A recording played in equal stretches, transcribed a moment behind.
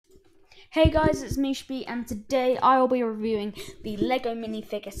Hey guys, it's Mishby, and today I will be reviewing the LEGO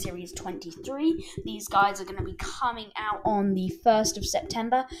Minifigure Series 23. These guys are going to be coming out on the 1st of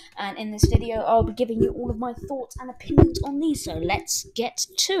September, and in this video I'll be giving you all of my thoughts and opinions on these, so let's get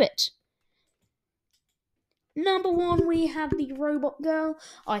to it. Number one, we have the Robot Girl.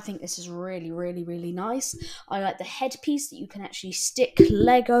 I think this is really nice. I like the headpiece that you can actually stick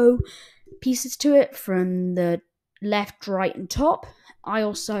LEGO pieces to it from the left, right, and top. I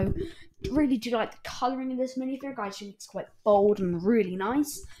also really do like the colouring of this minifigure. I think it's quite bold and really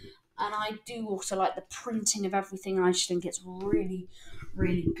nice. And I do also like the printing of everything. I just think it's really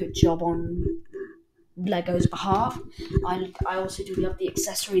good job on LEGO's behalf. I also do love the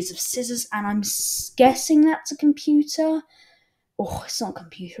accessories of scissors, and I'm guessing that's a computer. Oh, it's not a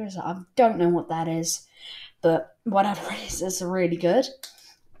computer, is it? I don't know what that is, but whatever it is, it's really good.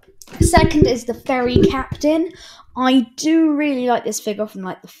 Second is the Ferry Captain. I do really like this figure from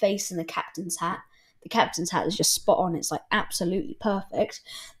like the face and the captain's hat. The captain's hat is just spot on. It's like absolutely perfect.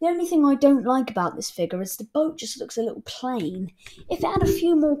 The only thing I don't like about this figure is the boat just looks a little plain. If it had a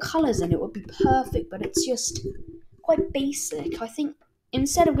few more colours in it, would be perfect, but it's just quite basic. I think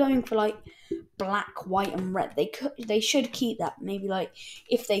instead of going for like black, white and red, they should keep that. Maybe like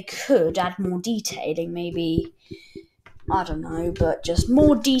if they could add more detailing, maybe I don't know, but just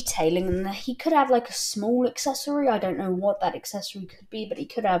more detailing, and he could have like a small accessory. I don't know what that accessory could be, but he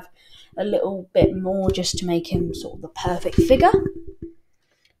could have a little bit more just to make him sort of the perfect figure.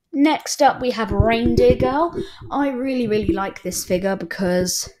 Next up, we have Reindeer Girl. I really like this figure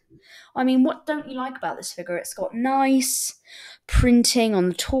because, I mean, what don't you like about this figure? It's got nice printing on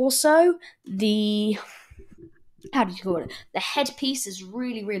the torso. How do you call it? The headpiece is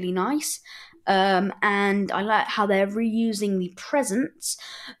really nice. And I like how they're reusing the presents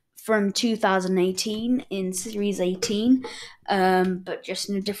from 2018 in Series 18, but just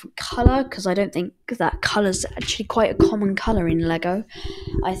in a different colour, because I don't think that colour's actually quite a common colour in LEGO.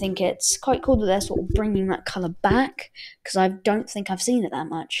 I think it's quite cool that they're sort of bringing that colour back, because I don't think I've seen it that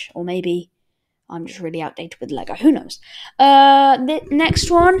much, or maybe I'm just really outdated with LEGO, who knows. The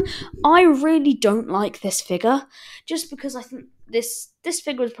next one, I really don't like this figure, just because I think this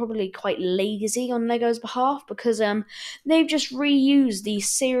figure is probably quite lazy on LEGO's behalf, because they've just reused the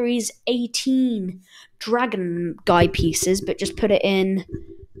Series 18 Dragon Guy pieces, but just put it in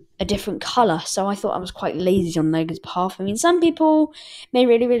a different colour. So I thought I was quite lazy on LEGO's behalf. I mean, some people may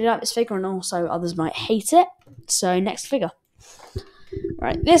really like this figure, and also others might hate it. So next figure.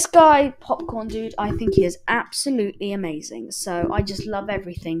 Right, this guy, Popcorn Dude, I think he is absolutely amazing. So I just love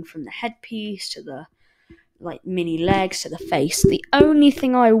everything from the headpiece to the like mini legs to the face. The only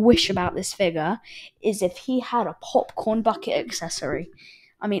thing I wish about this figure is if he had a popcorn bucket accessory.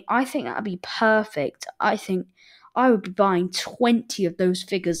 I mean, I think that would be perfect. I think I would be buying 20 of those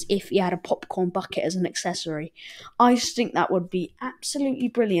figures if he had a popcorn bucket as an accessory. I just think that would be absolutely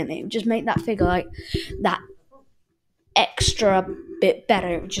brilliant. It would just make that figure like that extra bit better.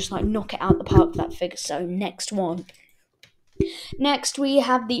 It would just like knock it out the park, that figure. So next one. Next, we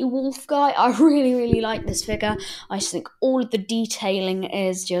have the Wolf Guy. I really like this figure. I just think all of the detailing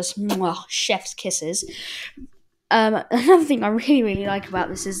is just chef's kisses. Another thing I really like about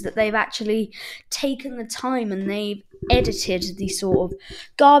this is that they've actually taken the time and they've edited the sort of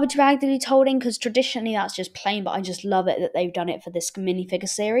garbage bag that he's holding, because traditionally that's just plain, but I just love it that they've done it for this minifigure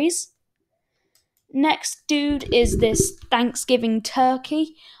series. Next dude is this Thanksgiving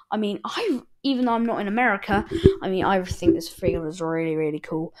turkey. I mean, even though I'm not in America, I mean, I think this figure is really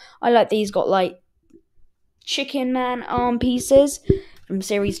cool. I like that he's got like Chicken Man arm pieces from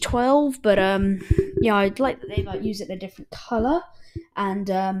Series 12, but yeah, I'd like that they like use it in a different colour. And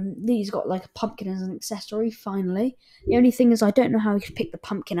he's got like a pumpkin as an accessory. Finally, the only thing is I don't know how he could pick the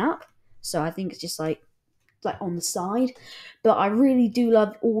pumpkin up, so I think it's just like on the side. But I really do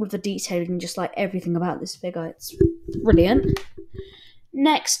love all of the detailing, just like everything about this figure. It's brilliant.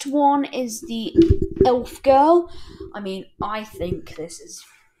 Next one is the Elf Girl. I mean, I think this is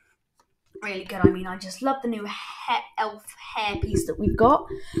really good. I mean, I just love the new elf hair piece that we've got,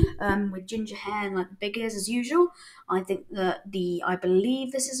 with ginger hair and like big ears as usual. I think that I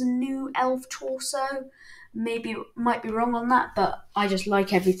believe this is a new elf torso. Maybe might be wrong on that, but I just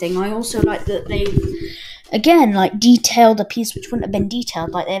like everything. I also like that they, again, like detailed a piece which wouldn't have been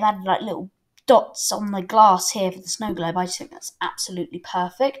detailed. Like they've added like little dots on the glass here for the snow globe. I just think that's absolutely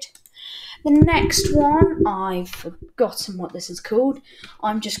perfect. The next one, I've forgotten what this is called.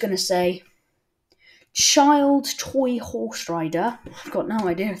 I'm just going to say child toy horse rider. I've got no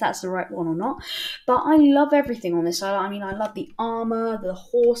idea if that's the right one or not, but I love everything on this. I mean, I love the armor, the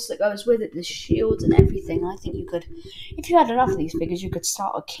horse that goes with it, the shields and everything. I think you could, if you had enough of these figures, you could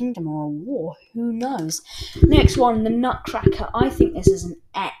start a kingdom or a war. Who knows? Next one, the Nutcracker. I think this is an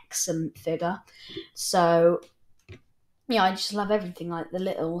excellent figure. So, yeah, I just love everything, like the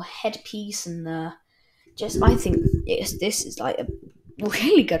little headpiece and I think this is like a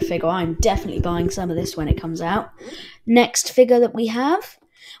really good figure. I'm definitely buying some of this when it comes out. Next figure that we have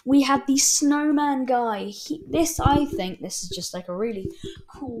the snowman guy. I think this is just like a really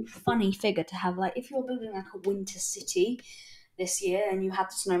cool, funny figure to have. Like if you're building like a winter city this year and you have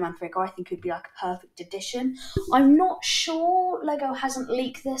the snowman figure, I think it would be like a perfect addition. I'm not sure, Lego hasn't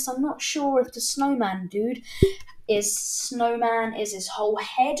leaked this. I'm not sure if the snowman dude is his whole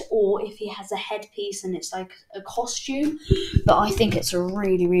head, or if he has a headpiece and it's like a costume. But I think it's a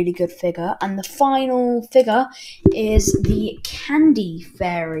really, really good figure. And the final figure is the Candy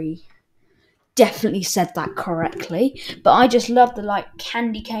Fairy. Definitely said that correctly. But I just love the like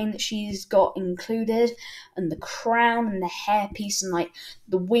candy cane that she's got included, and the crown and the hairpiece and like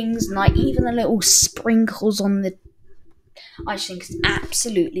the wings and like even the little sprinkles on the, I just think it's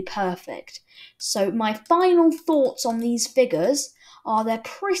absolutely perfect. So my final thoughts on these figures are they're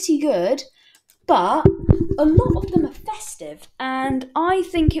pretty good, but a lot of them are festive, and I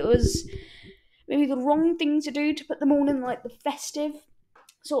think it was maybe the wrong thing to do to put them all in like the festive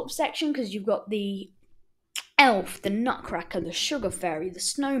sort of section, because you've got the elf, the nutcracker, the sugar fairy, the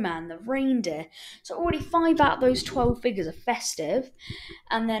snowman, the reindeer. So already 5 out of those 12 figures are festive.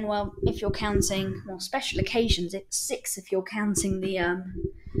 And then, well, if you're counting special occasions, it's 6 if you're counting the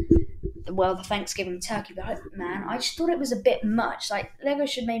Thanksgiving turkey. But man, I just thought it was a bit much. Like Lego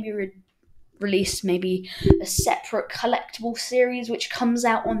should maybe release maybe a separate collectible series which comes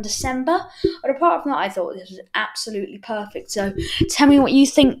out on December. But apart from that, I thought this was absolutely perfect. So tell me what you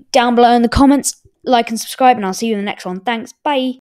think down below in the comments. Like and subscribe, and I'll see you in the next one. Thanks. Bye.